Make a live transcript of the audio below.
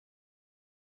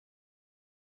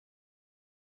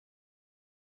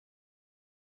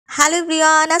Hello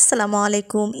everyone,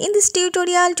 Assalamualaikum. In this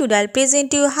tutorial, today I'll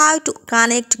present you how to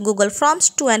connect Google Forms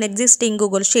to an existing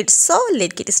Google Sheet. So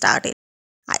let's get started.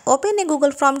 I open a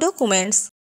Google Form documents,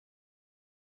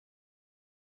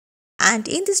 and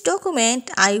in this document,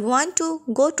 I want to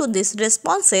go to this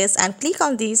responses and click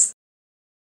on this.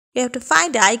 You have to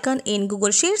find the icon in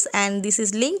Google Sheets, and this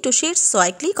is linked to Sheets, so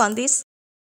I click on this.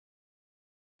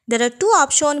 There are two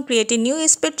options, create a new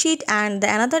spreadsheet and the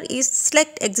another is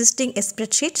select existing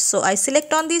spreadsheet. So I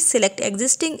select on this, select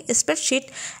existing spreadsheet,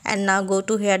 and now go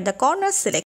to here the corner,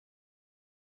 select.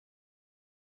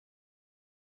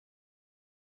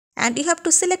 And you have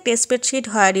to select a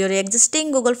spreadsheet where your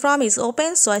existing Google Form is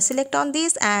open. So I select on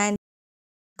this and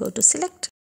go to select.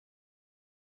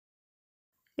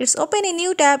 It's open a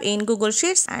new tab in Google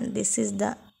Sheets, and this is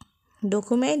the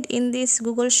document in this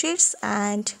Google Sheets,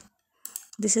 and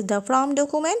this is the form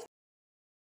document.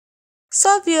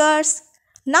 So viewers,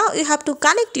 now you have to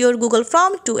connect your Google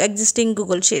Form to existing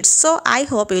Google Sheets. So I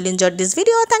hope you will enjoy this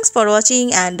video. Thanks for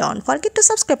watching and don't forget to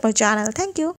subscribe my channel.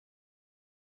 Thank you.